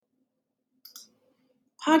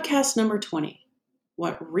Podcast number 20.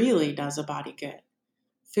 What really does a body good?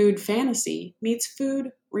 Food fantasy meets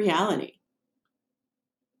food reality.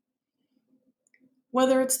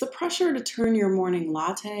 Whether it's the pressure to turn your morning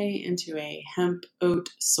latte into a hemp, oat,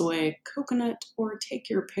 soy, coconut, or take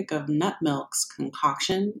your pick of nut milk's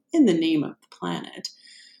concoction in the name of the planet,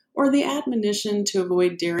 or the admonition to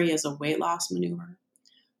avoid dairy as a weight loss maneuver,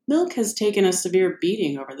 milk has taken a severe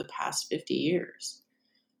beating over the past 50 years.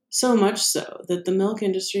 So much so that the milk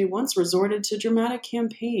industry once resorted to dramatic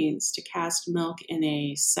campaigns to cast milk in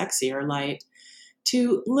a sexier light,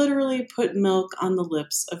 to literally put milk on the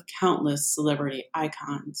lips of countless celebrity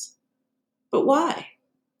icons. But why?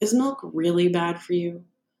 Is milk really bad for you?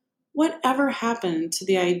 Whatever happened to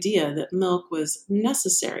the idea that milk was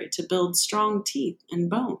necessary to build strong teeth and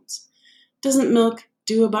bones? Doesn't milk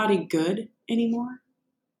do a body good anymore?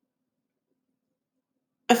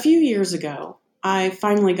 A few years ago, I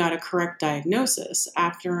finally got a correct diagnosis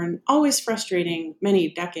after an always frustrating,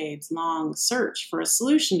 many decades-long search for a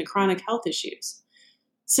solution to chronic health issues.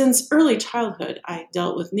 Since early childhood, I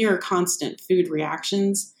dealt with near constant food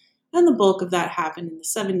reactions, and the bulk of that happened in the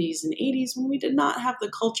 70s and 80s when we did not have the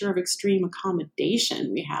culture of extreme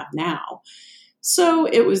accommodation we have now. So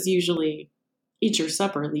it was usually, eat your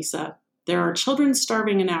supper, Lisa. There are children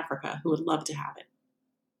starving in Africa who would love to have it.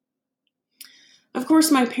 Of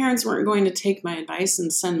course, my parents weren't going to take my advice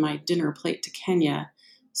and send my dinner plate to Kenya,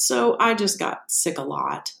 so I just got sick a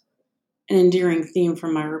lot. An endearing theme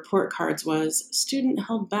from my report cards was, student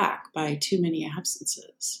held back by too many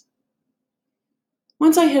absences.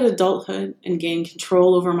 Once I hit adulthood and gained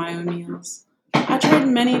control over my own meals, I tried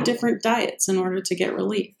many different diets in order to get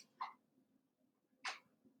relief.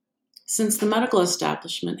 Since the medical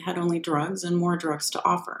establishment had only drugs and more drugs to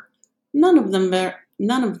offer, none of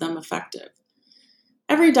them effective.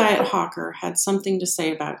 Every diet hawker had something to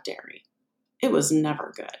say about dairy. It was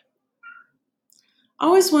never good.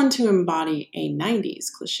 Always one to embody a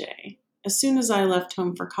 90s cliche, as soon as I left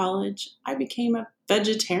home for college, I became a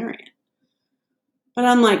vegetarian. But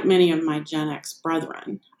unlike many of my Gen X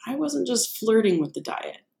brethren, I wasn't just flirting with the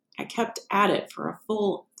diet. I kept at it for a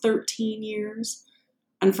full 13 years,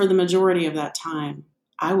 and for the majority of that time,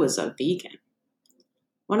 I was a vegan.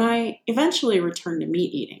 When I eventually returned to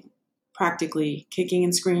meat eating, practically kicking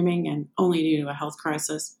and screaming and only due to a health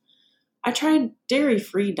crisis, I tried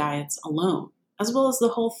dairy-free diets alone, as well as the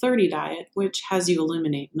Whole30 diet, which has you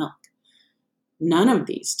eliminate milk. None of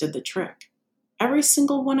these did the trick. Every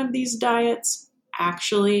single one of these diets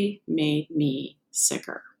actually made me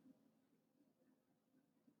sicker.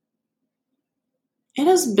 It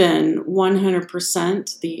has been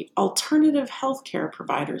 100% the alternative healthcare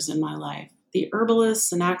providers in my life, the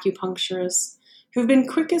herbalists and acupuncturists, who've been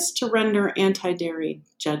quickest to render anti-dairy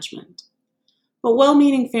judgment. But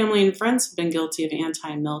well-meaning family and friends have been guilty of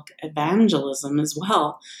anti-milk evangelism as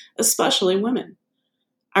well, especially women.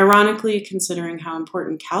 Ironically, considering how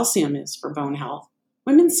important calcium is for bone health,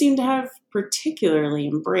 women seem to have particularly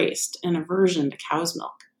embraced an aversion to cow's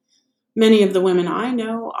milk. Many of the women I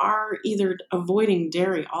know are either avoiding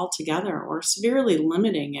dairy altogether or severely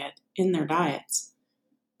limiting it in their diets.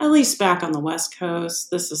 At least back on the West Coast,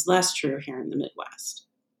 this is less true here in the Midwest.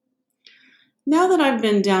 Now that I've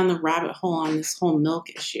been down the rabbit hole on this whole milk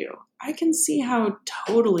issue, I can see how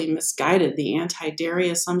totally misguided the anti-dairy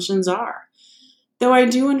assumptions are, though I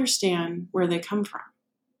do understand where they come from.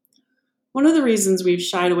 One of the reasons we've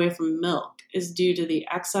shied away from milk is due to the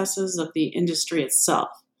excesses of the industry itself.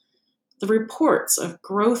 The reports of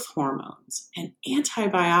growth hormones and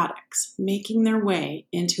antibiotics making their way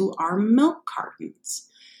into our milk cartons.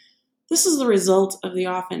 This is the result of the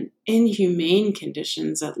often inhumane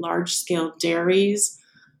conditions at large-scale dairies,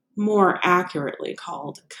 more accurately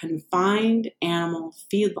called confined animal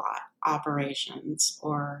feedlot operations,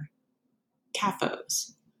 or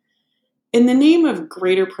CAFOs. In the name of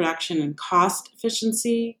greater production and cost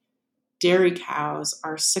efficiency, dairy cows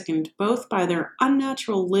are sickened both by their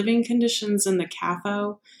unnatural living conditions in the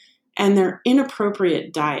CAFO and their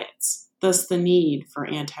inappropriate diets, thus the need for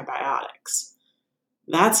antibiotics.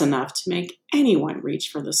 That's enough to make anyone reach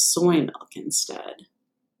for the soy milk instead.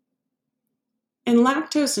 In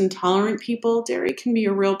lactose intolerant people, dairy can be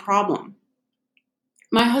a real problem.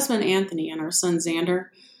 My husband Anthony and our son Xander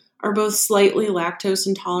are both slightly lactose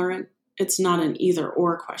intolerant. It's not an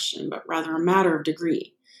either-or question, but rather a matter of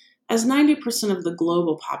degree, as 90% of the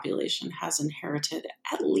global population has inherited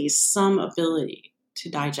at least some ability to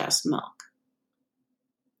digest milk.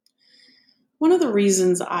 One of the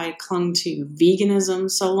reasons I clung to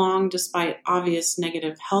veganism so long, despite obvious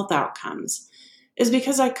negative health outcomes, is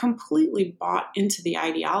because I completely bought into the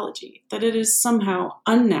ideology that it is somehow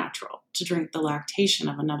unnatural to drink the lactation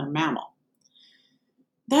of another mammal.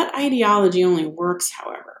 That ideology only works,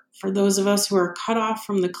 however, for those of us who are cut off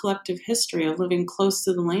from the collective history of living close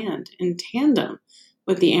to the land in tandem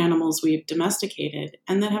with the animals we've domesticated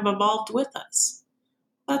and that have evolved with us.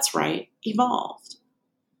 That's right, evolved.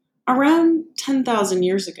 Around 10,000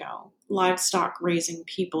 years ago, livestock raising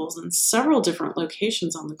peoples in several different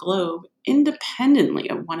locations on the globe, independently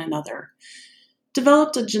of one another,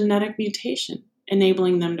 developed a genetic mutation,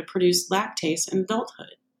 enabling them to produce lactase in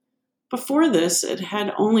adulthood. Before this, it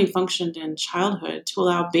had only functioned in childhood to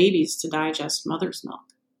allow babies to digest mother's milk.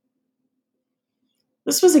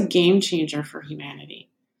 This was a game changer for humanity,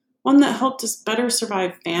 one that helped us better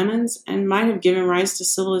survive famines and might have given rise to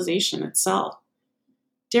civilization itself.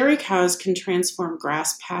 Dairy cows can transform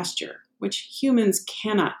grass pasture, which humans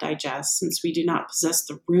cannot digest since we do not possess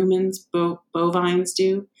the rumens bovines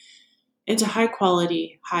do, into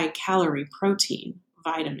high-quality, high-calorie protein,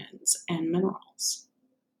 vitamins, and minerals.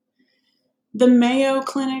 The Mayo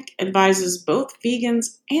Clinic advises both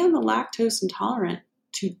vegans and the lactose intolerant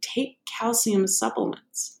to take calcium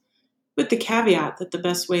supplements, with the caveat that the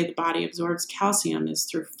best way the body absorbs calcium is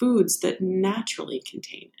through foods that naturally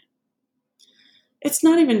contain it. It's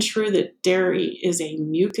not even true that dairy is a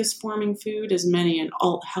mucus-forming food, as many an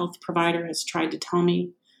alt health provider has tried to tell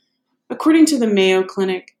me. According to the Mayo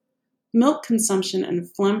Clinic, milk consumption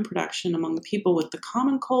and phlegm production among people with the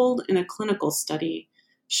common cold in a clinical study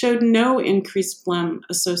showed no increased phlegm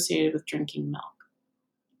associated with drinking milk.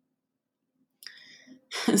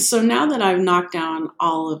 So now that I've knocked down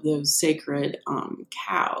all of those sacred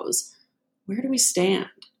cows, where do we stand?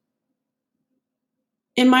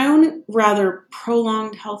 In my own rather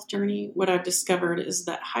prolonged health journey, what I've discovered is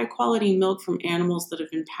that high-quality milk from animals that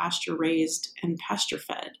have been pasture-raised and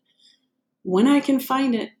pasture-fed, when I can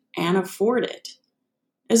find it and afford it,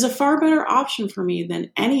 is a far better option for me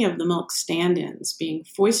than any of the milk stand-ins being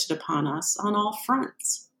foisted upon us on all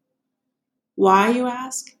fronts. Why, you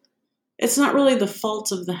ask? It's not really the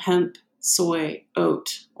fault of the hemp, soy,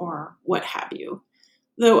 oat, or what have you,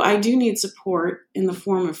 though I do need support in the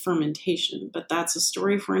form of fermentation, but that's a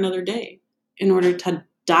story for another day, in order to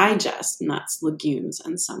digest nuts, legumes,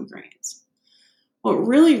 and some grains. What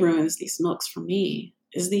really ruins these milks for me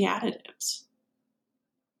is the additives.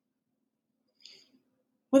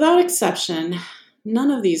 Without exception,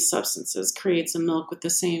 none of these substances creates a milk with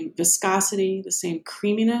the same viscosity, the same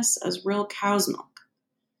creaminess as real cow's milk.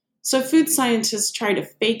 So food scientists try to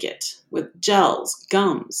fake it with gels,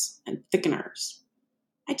 gums, and thickeners.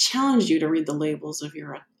 I challenge you to read the labels of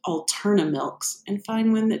your Alterna milks and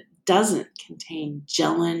find one that doesn't contain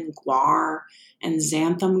gellan, guar, and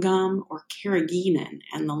xanthan gum or carrageenan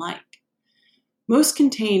and the like. Most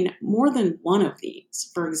contain more than one of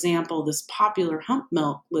these. For example, this popular hemp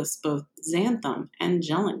milk lists both xanthan and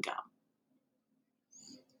gellan gum.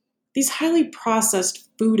 These highly processed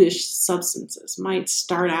foodish substances might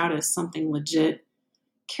start out as something legit.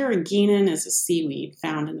 Carrageenan is a seaweed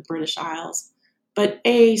found in the British Isles, but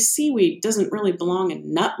A, seaweed doesn't really belong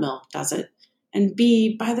in nut milk, does it? And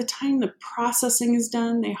B, by the time the processing is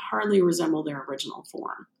done, they hardly resemble their original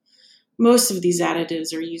form. Most of these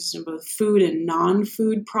additives are used in both food and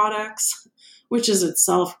non-food products, which is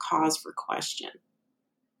itself cause for question.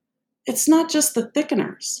 It's not just the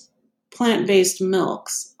thickeners. Plant-based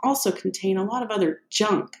milks also contain a lot of other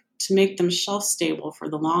junk to make them shelf-stable for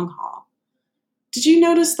the long haul. Did you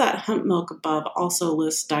notice that hemp milk above also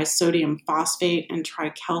lists disodium phosphate and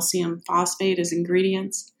tricalcium phosphate as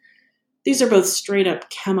ingredients? These are both straight-up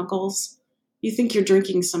chemicals. You think you're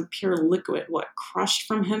drinking some pure liquid, crushed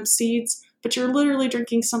from hemp seeds, but you're literally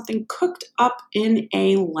drinking something cooked up in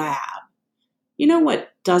a lab. You know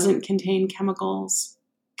what doesn't contain chemicals?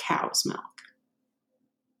 Cow's milk.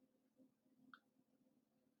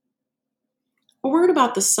 A word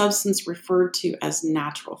about the substance referred to as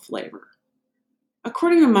natural flavor.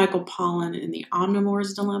 According to Michael Pollan in The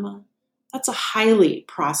Omnivore's Dilemma, that's a highly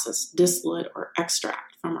processed distillate or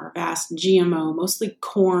extract from our vast GMO, mostly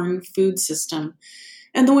corn, food system.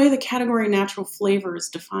 And the way the category natural flavor is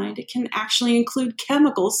defined, it can actually include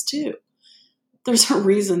chemicals too. There's a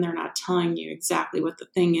reason they're not telling you exactly what the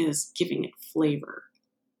thing is giving it flavor.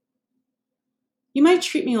 You might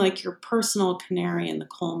treat me like your personal canary in the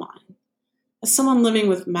coal mine, as someone living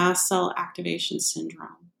with mast cell activation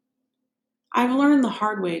syndrome. I've learned the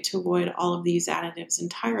hard way to avoid all of these additives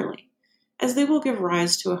entirely, as they will give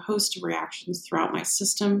rise to a host of reactions throughout my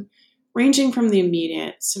system, ranging from the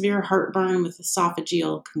immediate severe heartburn with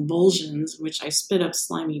esophageal convulsions, in which I spit up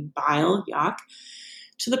slimy bile, yuck,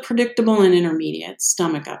 to the predictable and intermediate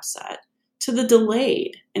stomach upset, to the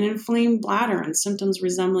delayed and inflamed bladder and symptoms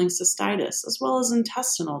resembling cystitis, as well as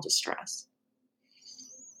intestinal distress.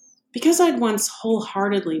 Because I'd once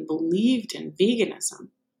wholeheartedly believed in veganism,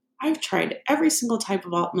 I've tried every single type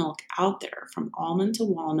of alt milk out there, from almond to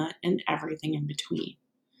walnut and everything in between.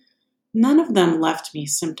 None of them left me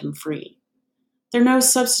symptom-free. They're no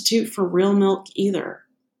substitute for real milk either.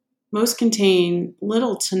 Most contain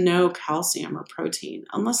little to no calcium or protein,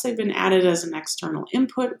 unless they've been added as an external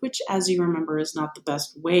input, which, as you remember, is not the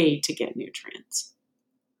best way to get nutrients.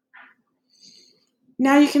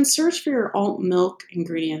 Now you can search for your alt milk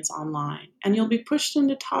ingredients online, and you'll be pushed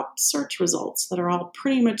into top search results that are all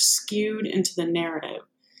pretty much skewed into the narrative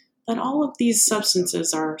that all of these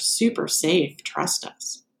substances are super safe, trust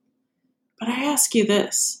us. But I ask you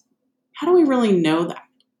this, how do we really know that?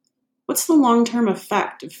 What's the long-term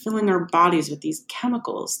effect of filling our bodies with these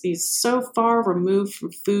chemicals, these so far removed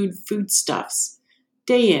from foodstuffs,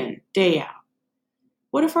 day in, day out?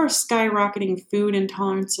 What if our skyrocketing food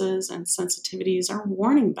intolerances and sensitivities are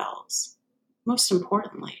warning bells? Most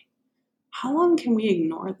importantly, how long can we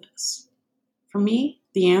ignore this? For me,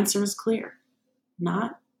 the answer is clear.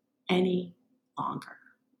 Not any longer.